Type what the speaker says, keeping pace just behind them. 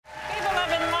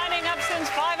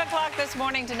luck this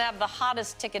morning to nab the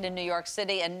hottest ticket in New York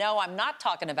City. And no, I'm not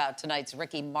talking about tonight's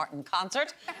Ricky Martin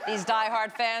concert. These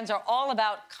diehard fans are all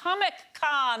about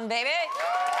Comic-Con, baby.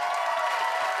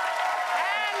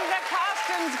 And the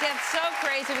costumes get so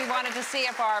crazy, we wanted to see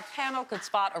if our panel could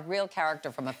spot a real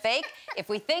character from a fake. If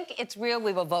we think it's real,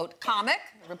 we will vote comic.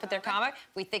 We'll put their comic.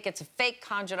 If we think it's a fake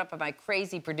conjured up by my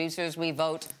crazy producers, we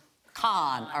vote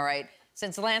con, all right?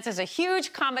 Since Lance is a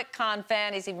huge Comic-Con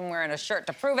fan, he's even wearing a shirt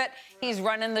to prove it, he's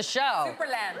running the show. Super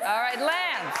Lance. All right,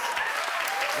 Lance.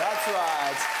 That's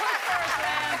right.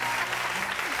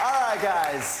 All right,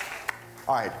 guys.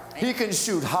 All right, he can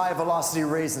shoot high-velocity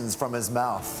raisins from his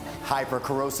mouth,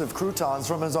 hyper-corrosive croutons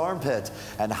from his armpit,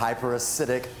 and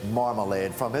hyper-acidic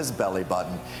marmalade from his belly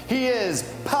button. He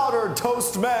is Powdered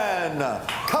Toast Man.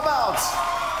 Come out.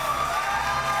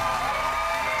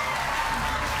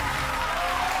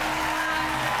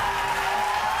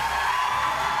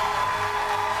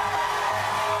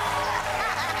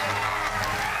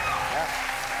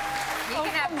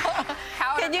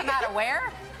 Powder come out of where?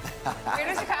 Where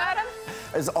does it come out of?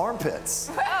 His armpits.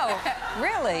 Oh,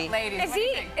 really? Ladies,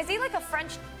 Is he like a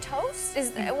French toast?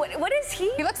 What is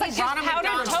he? He looks like Ronald powdered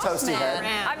McDonald. toast man.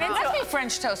 I'm Must into be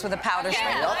French toast with a powder Yeah.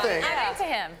 spread. Nothing. I'm into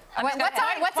him.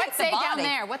 What's it say down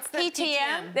there? What's the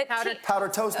PTM?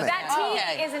 Powdered Toast Man. That T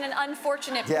Okay. is in an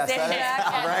unfortunate Yes, position. that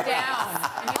is right. down?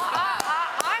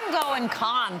 I'm going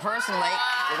con, personally.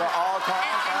 We go all con.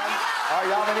 Oh,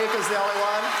 Yamanika's the only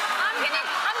one. I'm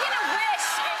gonna wish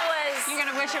it was. You're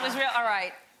gonna wish it was real? All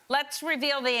right, let's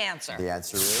reveal the answer. The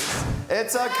answer is,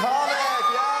 it's a comic,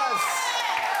 yes!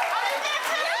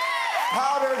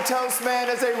 Powdered Toast Man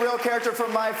is a real character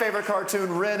from my favorite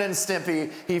cartoon, Ren and Stimpy.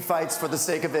 He fights for the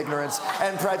sake of ignorance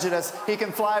and prejudice. He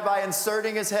can fly by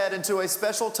inserting his head into a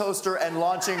special toaster and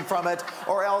launching from it,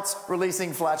 or else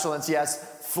releasing flatulence, yes,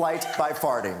 flight by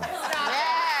farting. All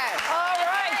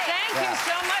right, thank you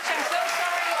so much. I'm so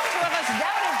sorry two of us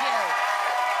doubted you.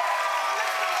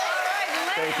 All right,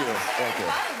 Lance. Thank you, thank you.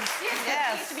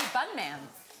 Yes. He used to be Bun Man.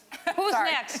 Who's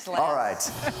next, Lance? All right.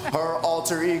 Her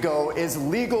alter ego is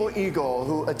Legal Eagle,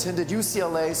 who attended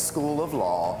UCLA School of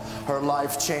Law. Her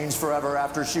life changed forever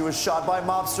after she was shot by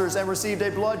mobsters and received a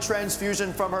blood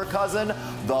transfusion from her cousin,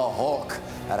 the Hulk.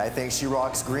 And I think she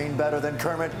rocks green better than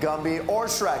Kermit, Gumby, or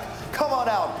Shrek. Come on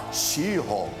out,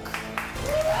 She-Hulk.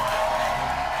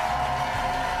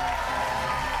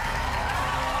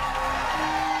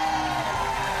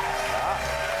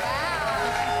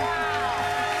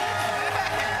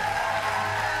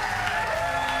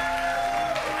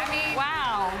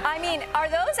 I mean, are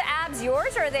those abs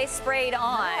yours or are they sprayed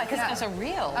on? Because those are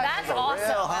real. That's awesome.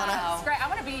 Wow. Great. I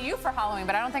want to be you for Halloween,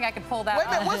 but I don't think I could pull that Wait a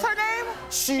off. minute, what's her name?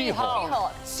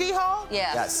 She-Hulk. She-Hulk?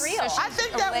 Yes. Yes. Real. I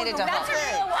think that was related a to That's a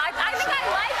thing. real. I think I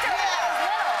liked her when I was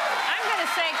little. I'm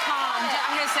gonna say con.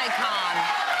 I'm gonna say con.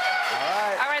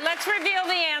 All right, let's reveal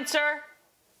the answer.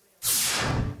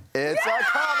 It's a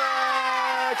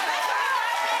comic!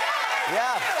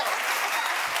 Yeah.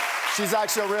 She's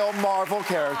actually a real Marvel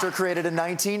character created in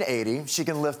 1980. She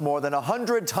can lift more than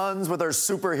 100 tons with her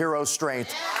superhero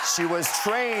strength. She was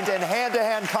trained in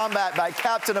hand-to-hand combat by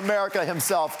Captain America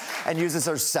himself and uses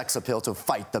her sex appeal to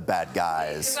fight the bad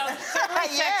guys.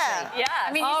 Yeah. Yeah.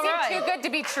 I mean, you All seem right. too good to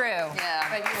be true. Yeah.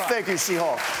 But you are. Thank you, She-Hulk.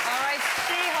 All right,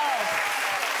 She-Hulk.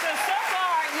 So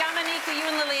far, Yamanika, you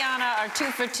and Liliana are 2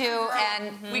 for 2,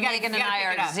 and Megan and I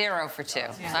are 0 for 2. All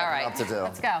right. Up to do.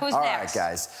 Let's go. Who's All next? right,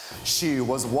 guys. She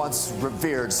was once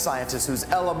revered scientist whose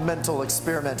elemental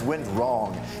experiment went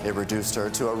wrong. It reduced her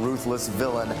to a ruthless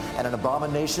villain and an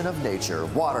abomination of nature.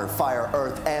 Water, fire,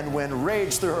 earth, and wind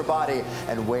raged through her body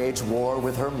and waged war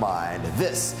with her mind.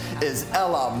 This is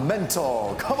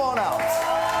Elemental. Come on out.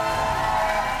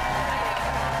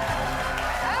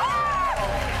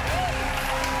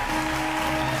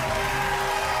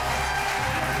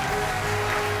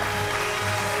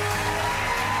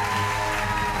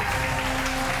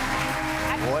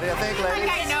 What do you think, I ladies?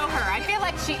 think I know her. I feel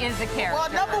like she is the character. Well,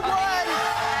 number one,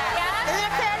 is it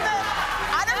a character?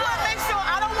 I just want to make sure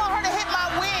I don't want her to hit my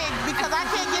wig because I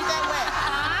can't get that wet.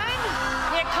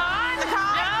 Yeah, con? The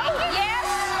con? No? Yes?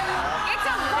 It's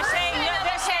a They're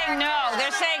saying no.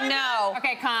 They're saying no.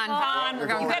 Okay, Con. Con. We're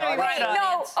going You better be with right Wait, on.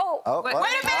 no. Oh. Oh, Wait a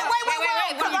minute,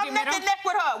 wait, because I'm neck and neck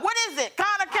with her. What is it? Con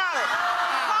or counter?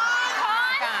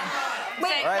 Con.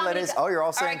 Wait. All right, ladies. Oh, you're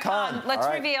all saying right, con. Let's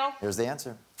All right. reveal. Here's the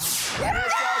answer. It's a con.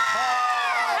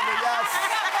 Yes.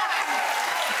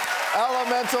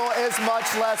 Elemental is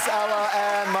much less Ella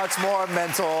and much more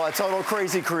mental. A total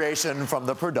crazy creation from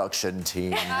the production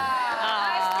team. All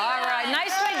right,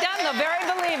 nicely done, though. Very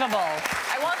believable.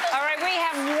 I want those. All right, we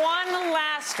have one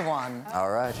last one. All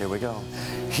right, here we go.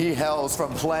 He hails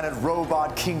from planet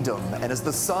Robot Kingdom and is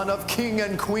the son of King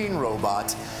and Queen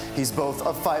Robot. He's both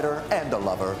a fighter and a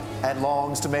lover and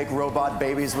longs to make robot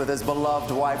babies with his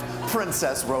beloved wife,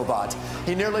 Princess Robot.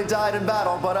 He nearly died in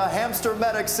battle, but a hamster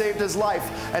medic saved his life,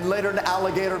 and later an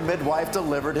alligator midwife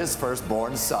delivered his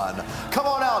firstborn son. Come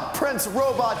on out, Prince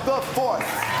Robot the Fourth.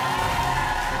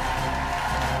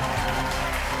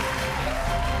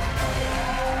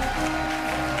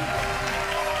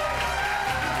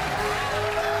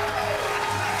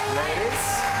 Ladies,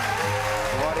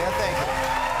 what do you think?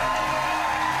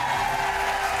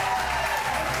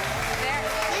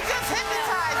 He just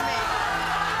hypnotized me.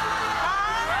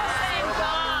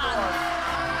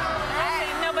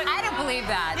 No, but I don't believe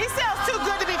that. He sounds too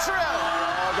good to be true.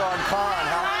 All going con,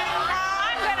 huh?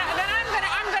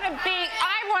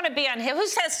 I want to be on him. Who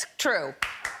says true?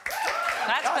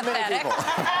 That's Not many pathetic. people.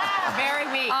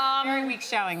 Very weak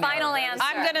showing. Final answer.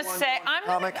 I'm going to say,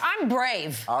 I'm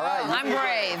brave. All right. I'm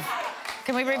brave.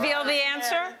 Can we reveal the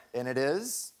answer? And it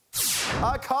is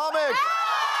a comic.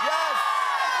 Yes.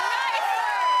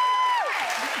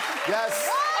 Yes.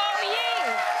 Oh,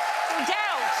 ye. Doubt.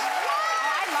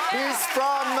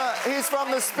 He's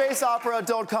from the space opera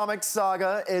adult comic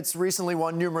saga. It's recently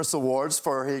won numerous awards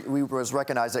he was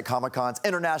recognized at Comic-Con's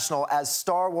International as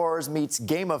Star Wars meets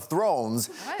Game of Thrones.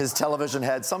 His television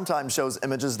head sometimes shows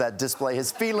images that display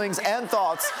his feelings and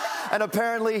thoughts, and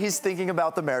apparently he's thinking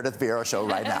about the Meredith Vieira show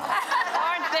right now.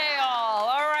 Aren't they all?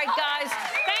 All right, guys.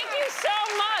 Thank you so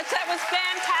much. That was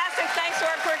fantastic. Thanks to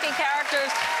our quirky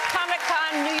characters.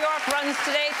 Comic-Con New York runs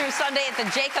today through Sunday at the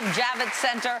Jacob Javits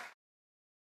Center.